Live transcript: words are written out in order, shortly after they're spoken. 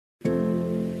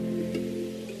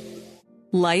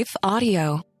Life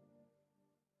Audio.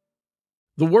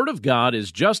 The Word of God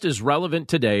is just as relevant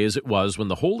today as it was when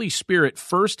the Holy Spirit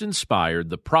first inspired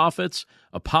the prophets,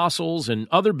 apostles, and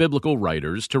other biblical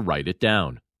writers to write it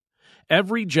down.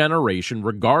 Every generation,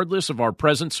 regardless of our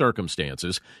present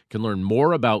circumstances, can learn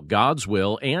more about God's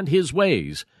will and His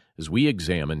ways as we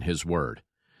examine His Word.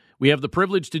 We have the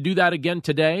privilege to do that again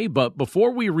today, but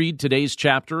before we read today's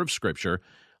chapter of Scripture,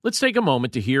 let's take a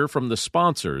moment to hear from the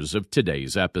sponsors of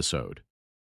today's episode.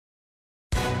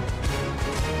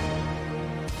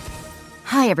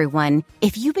 Hi, everyone.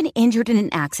 If you've been injured in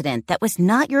an accident that was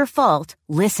not your fault,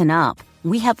 listen up.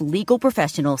 We have legal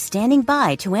professionals standing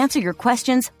by to answer your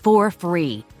questions for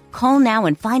free. Call now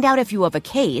and find out if you have a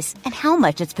case and how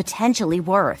much it's potentially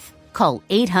worth. Call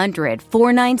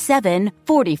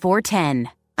 800-497-4410.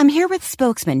 I'm here with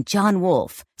spokesman John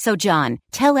Wolf. So, John,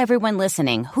 tell everyone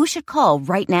listening who should call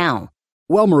right now.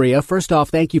 Well, Maria, first off,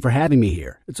 thank you for having me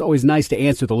here. It's always nice to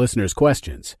answer the listeners'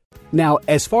 questions. Now,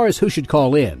 as far as who should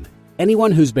call in,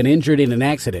 anyone who's been injured in an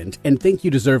accident and think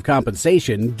you deserve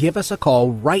compensation, give us a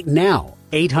call right now.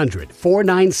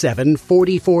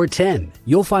 800-497-4410.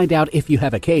 You'll find out if you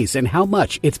have a case and how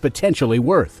much it's potentially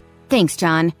worth. Thanks,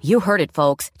 John. You heard it,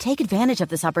 folks. Take advantage of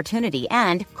this opportunity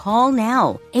and call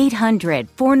now.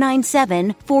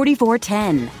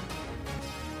 800-497-4410.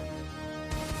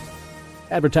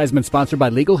 Advertisement sponsored by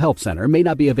Legal Help Center. May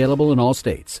not be available in all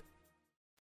states.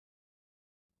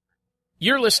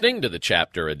 You're listening to the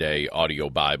Chapter a Day audio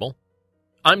Bible.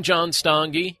 I'm John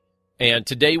Stange, and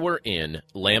today we're in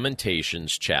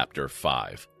Lamentations chapter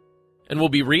 5, and we'll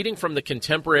be reading from the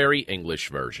Contemporary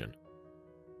English Version.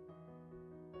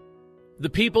 The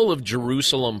people of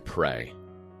Jerusalem pray,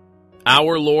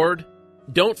 "Our Lord,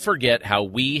 don't forget how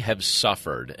we have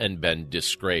suffered and been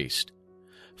disgraced.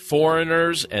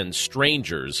 Foreigners and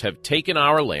strangers have taken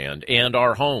our land and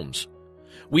our homes.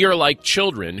 We are like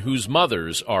children whose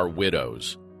mothers are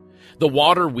widows. The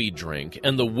water we drink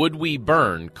and the wood we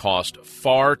burn cost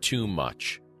far too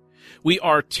much. We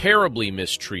are terribly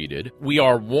mistreated, we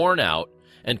are worn out,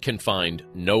 and can find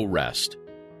no rest.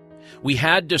 We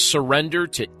had to surrender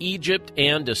to Egypt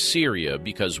and Assyria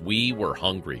because we were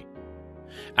hungry.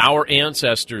 Our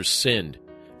ancestors sinned,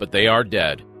 but they are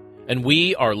dead, and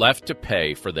we are left to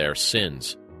pay for their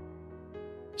sins.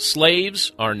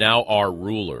 Slaves are now our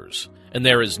rulers, and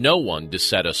there is no one to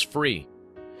set us free.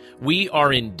 We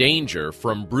are in danger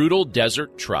from brutal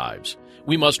desert tribes.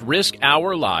 We must risk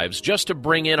our lives just to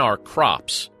bring in our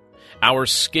crops. Our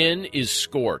skin is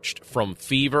scorched from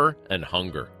fever and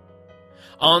hunger.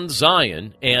 On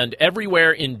Zion and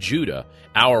everywhere in Judah,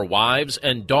 our wives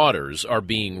and daughters are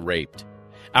being raped.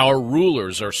 Our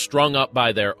rulers are strung up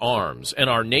by their arms, and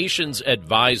our nation's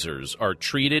advisors are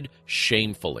treated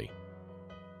shamefully.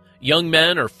 Young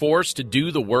men are forced to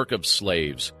do the work of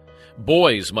slaves.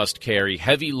 Boys must carry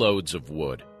heavy loads of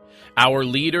wood. Our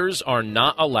leaders are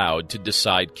not allowed to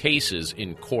decide cases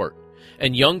in court,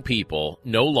 and young people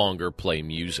no longer play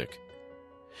music.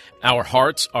 Our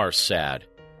hearts are sad.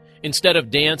 Instead of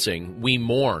dancing, we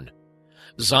mourn.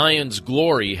 Zion's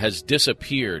glory has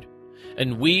disappeared,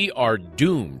 and we are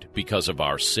doomed because of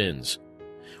our sins.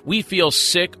 We feel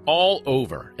sick all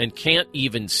over and can't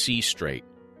even see straight.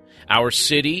 Our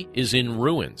city is in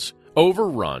ruins,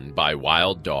 overrun by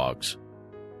wild dogs.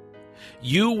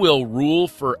 You will rule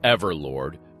forever,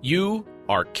 Lord. You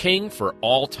are king for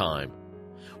all time.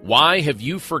 Why have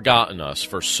you forgotten us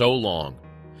for so long?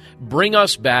 Bring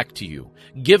us back to you.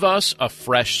 Give us a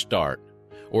fresh start.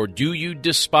 Or do you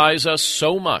despise us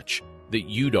so much that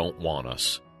you don't want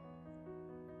us?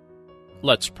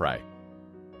 Let's pray.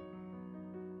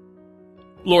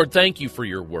 Lord, thank you for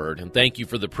your word, and thank you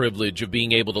for the privilege of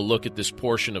being able to look at this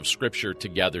portion of Scripture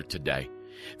together today.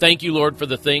 Thank you, Lord, for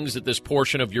the things that this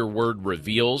portion of your word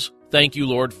reveals. Thank you,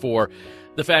 Lord, for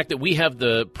the fact that we have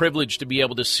the privilege to be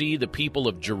able to see the people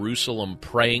of Jerusalem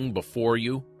praying before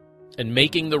you and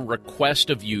making the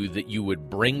request of you that you would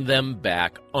bring them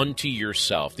back unto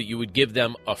yourself, that you would give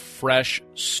them a fresh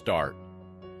start.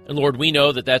 And Lord, we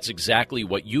know that that's exactly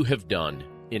what you have done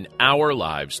in our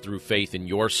lives through faith in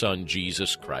your Son,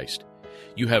 Jesus Christ.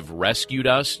 You have rescued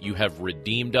us, you have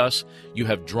redeemed us, you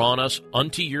have drawn us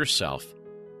unto yourself,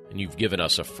 and you've given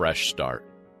us a fresh start.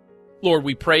 Lord,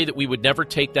 we pray that we would never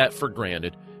take that for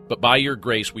granted, but by your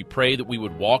grace, we pray that we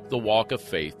would walk the walk of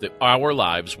faith, that our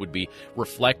lives would be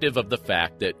reflective of the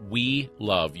fact that we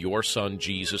love your Son,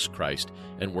 Jesus Christ,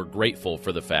 and we're grateful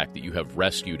for the fact that you have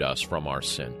rescued us from our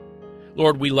sin.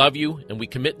 Lord, we love you, and we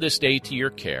commit this day to your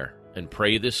care, and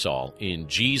pray this all in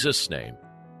Jesus' name.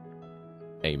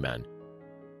 Amen.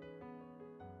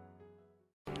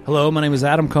 Hello, my name is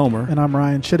Adam Comer. And I'm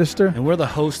Ryan Chittister. And we're the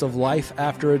host of Life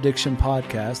After Addiction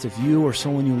podcast. If you or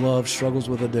someone you love struggles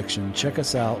with addiction, check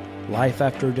us out, Life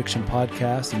After Addiction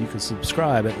podcast, and you can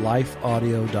subscribe at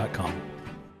lifeaudio.com.